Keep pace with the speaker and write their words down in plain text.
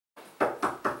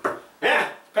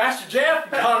Pastor Jeff,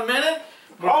 you got a minute?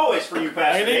 Always for you,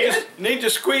 Pastor David. Need to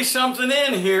squeeze something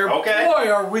in here. Okay.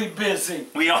 Boy, are we busy.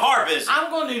 We are busy.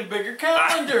 I'm going to need a bigger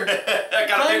calendar. I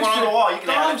got a big one on the wall. You can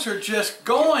have it. Things are just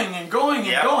going and going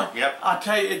and going. Yep. I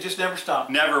tell you, it just never stops.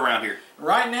 Never around here.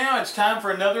 Right now, it's time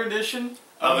for another edition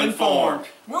of Informed.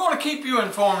 We want to keep you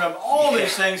informed of all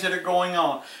these things that are going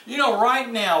on. You know, right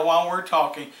now, while we're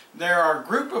talking, there are a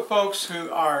group of folks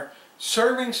who are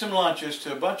serving some lunches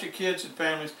to a bunch of kids and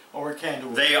families over at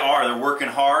Candlewood. They are. They're working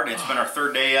hard. It's been our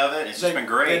third day of it. It's just been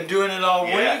great. They've been doing it all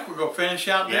week. We're going to finish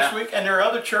out this week. And there are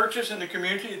other churches in the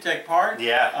community that take part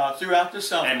throughout the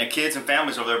summer. And the kids and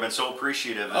families over there have been so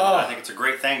appreciative. And I think it's a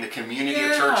great thing the community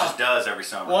of churches does every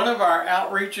summer. One of our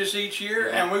outreaches each year,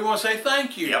 and we want to say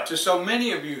thank you to so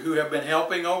many of you who have been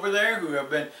helping over there, who have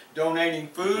been donating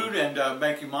food and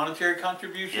making monetary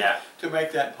contributions to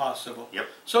make that possible.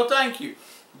 So thank you.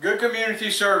 Good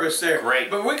community service there. Great.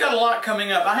 But we got a lot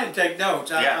coming up. I had to take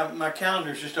notes. My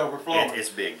calendar's just overflowing. It's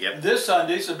big, This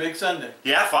Sunday's a big Sunday.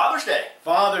 Yeah, Father's Day.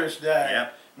 Father's Day.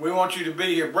 We want you to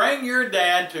be here. Bring your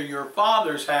dad to your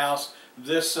father's house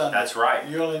this Sunday. That's right.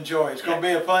 You'll enjoy it. It's going to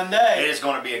be a fun day. It is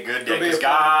going to be a good day because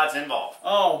God's involved.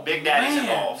 Oh, Big Daddy's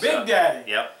involved. Big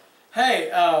Daddy. Yep. Hey,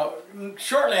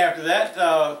 shortly after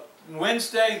that,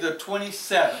 Wednesday the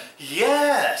 27th.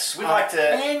 Yes, we'd like to.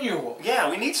 Annual. Yeah,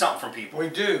 we need something from people. We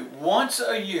do. Once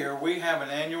a year, we have an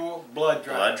annual blood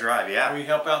drive. Blood drive, yeah. We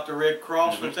help out the Red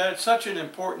Cross with that. It's such an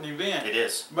important event. It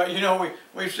is. But you know,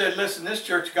 we've said, listen, this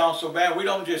church has gone so bad, we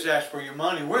don't just ask for your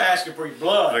money. We're asking for your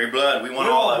blood. For your blood. We want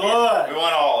all of you. We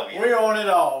want all of you. We want it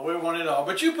all. We want it all.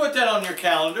 But you put that on your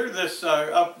calendar. This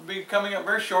be coming up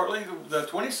very shortly, the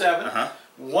 27th.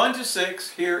 1 to 6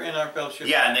 here in our fellowship.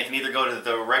 Yeah, and they can either go to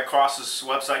the Red Cross's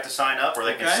website to sign up, or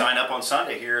they can sign up on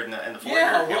Sunday here in the foyer.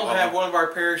 Yeah, we'll have one of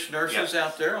our parish nurses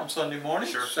out there on Sunday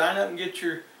morning. Sign up and get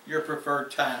your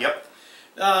preferred time.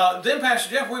 Then,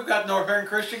 Pastor Jeff, we've got North American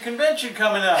Christian Convention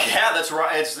coming up. Yeah, that's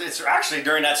right. It's actually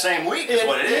during that same week is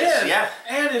what it is. Yeah.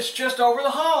 And it's just over the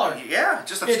holler. Yeah,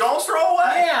 just a stone's throw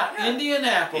away. Yeah,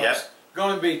 Indianapolis.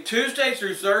 Going to be Tuesday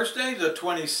through Thursday, the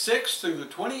 26th through the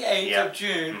 28th of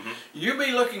June. You'll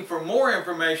be looking for more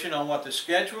information on what the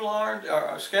schedule's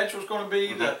going to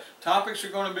be, the topics are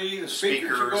going to be, the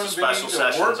speakers are going to be,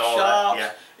 the workshops.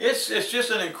 It's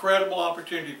just an incredible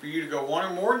opportunity for you to go one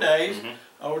or more days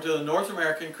over to the North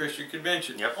American Christian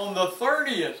Convention. On the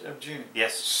 30th of June,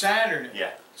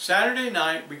 Saturday. Saturday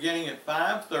night, beginning at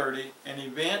 5:30, an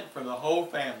event for the whole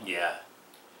family.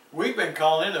 We've been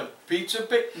calling it a pizza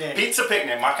picnic. Pizza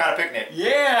picnic, my kind of picnic.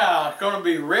 Yeah, it's going to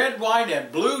be red, white,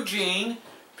 and blue jean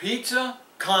pizza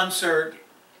concert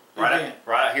event.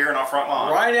 Right out here in our front lawn.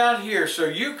 Right out here. So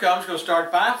you come, it's going to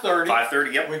start at 5:30.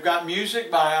 5:30, yep. We've got music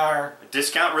by our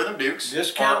Discount Rhythm Dukes.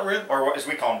 Discount Rhythm. Or as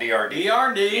we call them, DRD.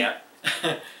 DRD.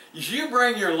 Yeah. You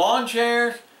bring your lawn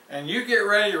chairs, and you get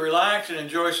ready to relax and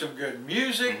enjoy some good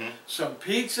music, some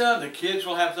pizza. The kids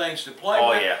will have things to play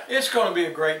with. Yeah. It's going to be a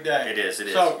great day. It is,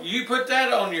 So you put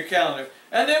that on your calendar.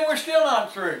 And then we're still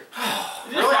not through.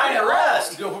 Really? I need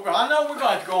rest. I know we're going to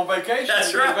have to go on vacation.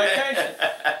 That's right. Vacation.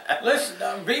 Listen,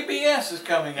 VBS is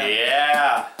coming up.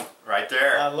 Yeah, right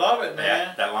there. I love it, man.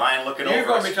 Yeah, that lion looking over us. You're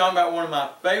going to be talking about one of my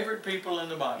favorite people in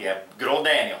the Bible. Yeah, good old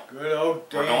Daniel. Good old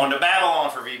Daniel. We're going to Babylon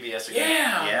for VBS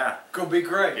again. Yeah. Going to be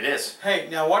great. It is. Hey,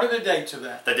 now what are the dates of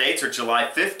that? The dates are July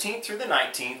 15th through the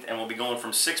 19th, and we'll be going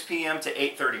from 6 p.m. to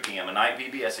 8:30 p.m. a night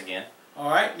VBS again. All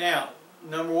right, now,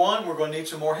 number one, we're going to need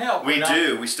some more help. We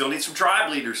do. We still need some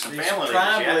tribe leaders, some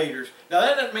family leaders. Now,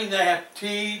 that doesn't mean they have to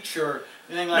teach or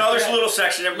anything like that. No, there's a little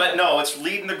section there, but no, it's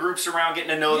leading the groups around, getting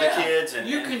to know the kids. And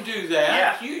you can do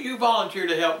that. You volunteer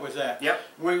to help with that.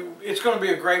 It's going to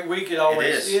be a great week. It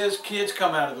always is. Kids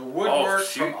come out of the woodwork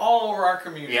from all over our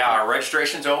community. Yeah, our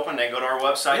registration's open. They go to our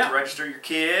website to register your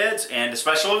kids, and the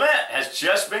special event has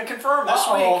just been confirmed this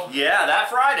week. Yeah, that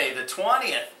Friday, the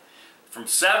 20th. From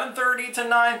 7:30 to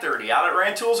 9:30 out at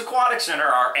Rantools Aquatic Center,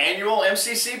 our annual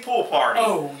MCC pool party.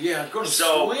 Oh, yeah, go to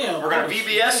swim. We're going to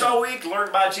VBS all week, learn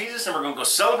about Jesus, and we're going to go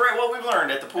celebrate what we've learned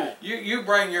at the pool. You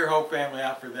bring your whole family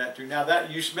out for that, too. Now,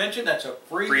 that you mentioned, that's a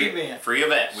free event. Free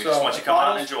event. We just want you to come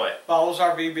out and enjoy it. Follows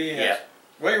our VBS. Yeah.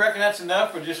 Well, you reckon that's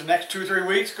enough for just the next 2 or 3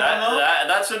 weeks going on?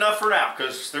 That's enough for now,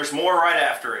 because there's more right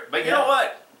after it. But you know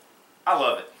what? I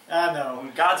love it. I know.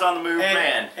 When God's on the move,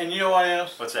 man. And you know what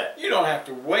else? What's that? You don't have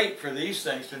to wait for these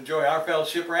things to enjoy our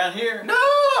fellowship around here.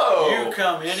 No! You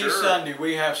come any Sunday.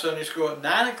 We have Sunday school at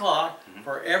 9 o'clock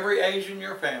for every age in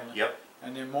your family. Yep.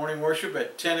 And then morning worship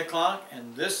at 10 o'clock.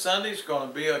 And this Sunday's going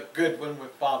to be a good one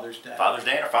with Father's Day. Father's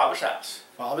Day in our Father's house.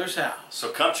 Father's house.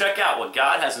 So come check out what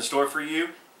God has in store for you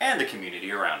and the community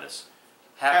around us.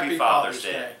 Happy Father's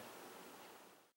Day.